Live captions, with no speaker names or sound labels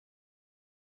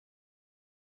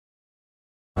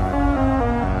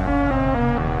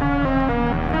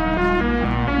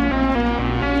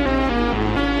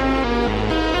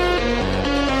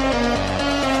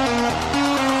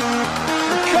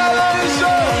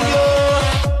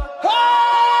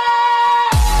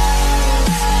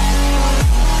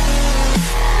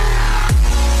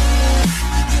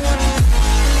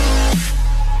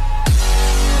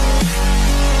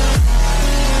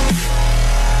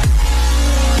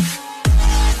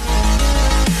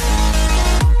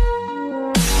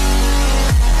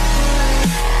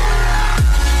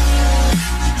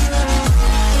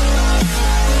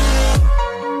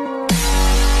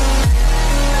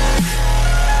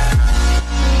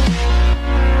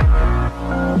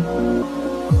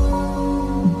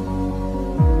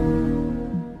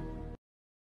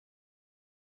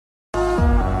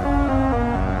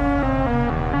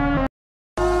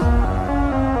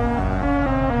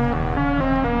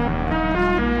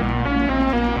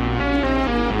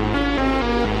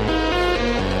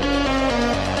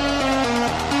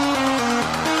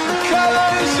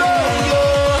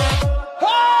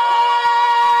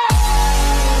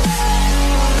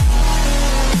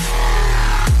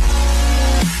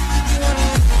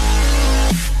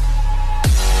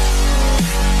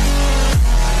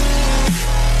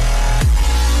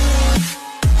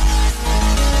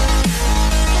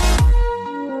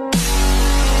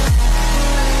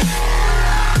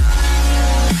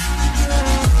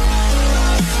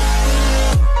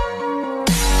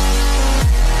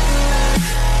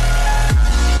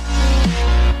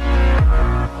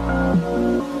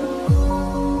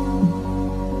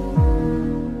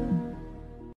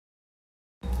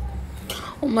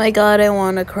Oh my god, I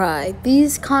want to cry.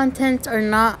 These contents are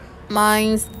not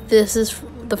mine. This is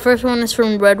the first one is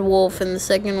from Red Wolf and the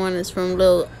second one is from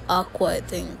Lil Aqua, I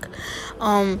think.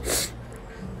 Oh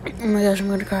my gosh, I'm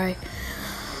gonna cry.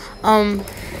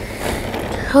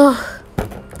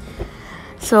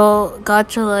 So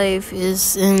Gacha Life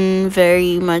is in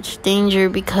very much danger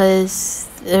because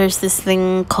there's this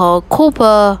thing called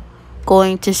Copa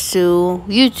going to sue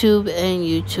YouTube, and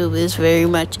YouTube is very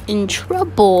much in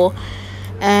trouble.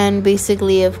 And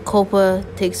basically, if Copa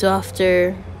takes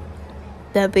after,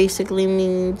 that basically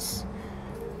means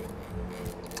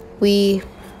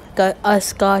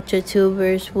us Gacha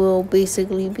tubers will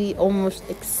basically be almost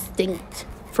extinct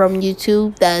from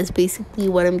YouTube. That is basically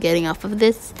what I'm getting off of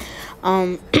this.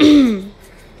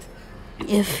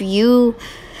 If you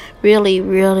really,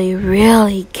 really,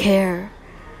 really care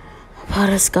about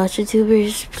us Gacha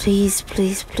tubers, please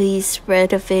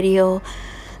spread a video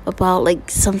about like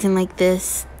something like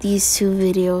these two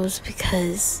videos,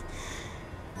 because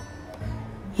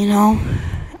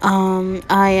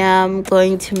I am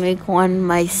going to make one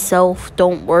myself,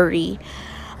 don't worry.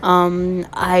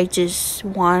 I just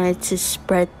wanted to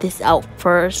spread this out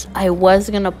first. I was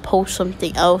gonna post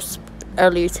something else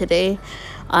earlier today.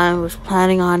 I was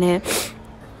planning on it,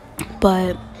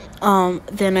 but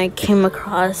then I came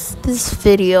across this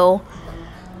video,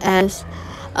 and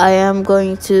I am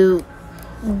going to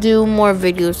do more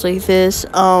videos like this.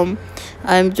 I'm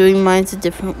doing mine a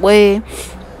different way.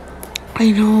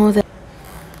 I know that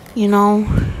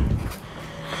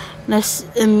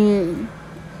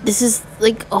this is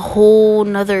like a whole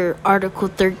nother Article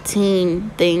 13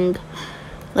 thing.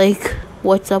 Like,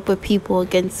 what's up with people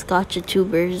against Gacha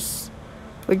tubers,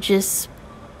 or just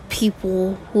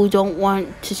people who don't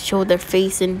want to show their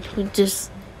face and who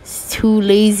just too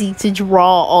lazy to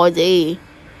draw all day,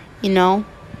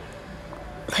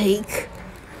 Like,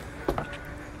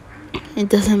 it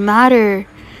doesn't matter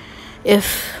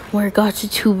if we're Gacha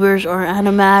tubers or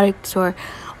animatics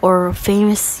or a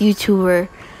famous YouTuber.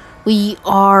 We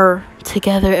are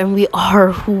together and we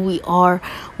are who we are.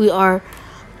 We are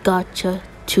Gacha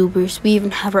tubers. We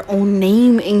even have our own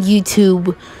name in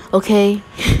YouTube, okay?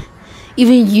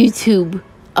 Even YouTube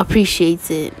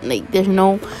appreciates it. Like, there's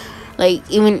no, like,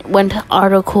 even when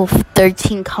Article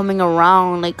 13 coming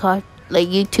around, like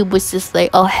YouTube was just like,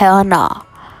 oh hell nah,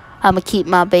 I'ma keep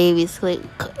my babies. Like,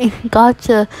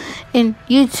 Gacha in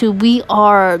YouTube, we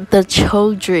are the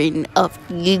children of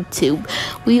YouTube.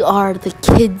 We are the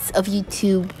kids of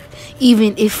YouTube.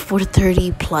 Even if we're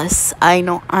 30 plus. I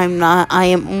know I'm not. I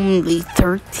am only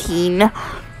 13,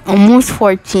 almost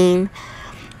 14.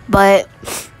 But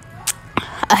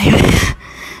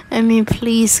I mean,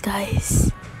 please,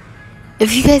 guys,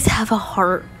 if you guys have a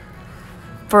heart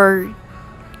for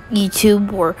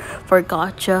YouTube or for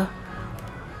Gacha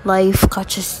Life,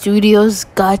 Gacha Studios,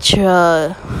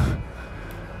 Gacha,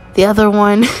 the other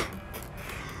one,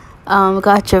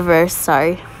 Gachaverse,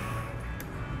 sorry,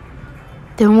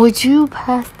 then would you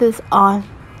pass this on?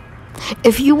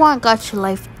 If you want Gacha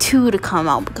Life 2 to come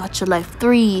out, Gacha Life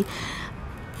 3,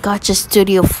 Gacha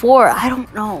Studio 4, I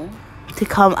don't know, to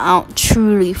come out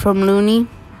truly from Looney,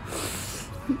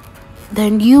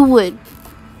 then you would,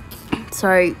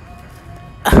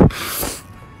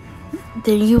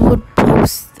 then you would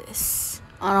post this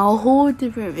on a whole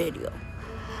different video.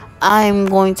 I'm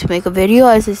going to make a video,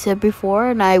 as I said before,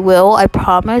 and I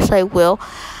promise I will.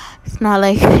 It's not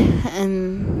like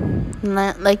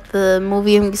the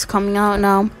movie is coming out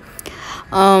now.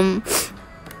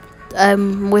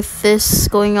 With this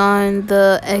going on,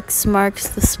 the X marks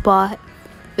the spot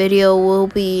video will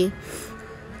be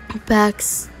back.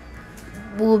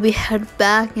 We'll be head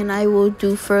back, and I will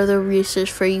do further research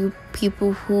for you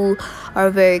people who are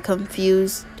very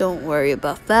confused. Don't worry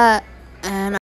about that. And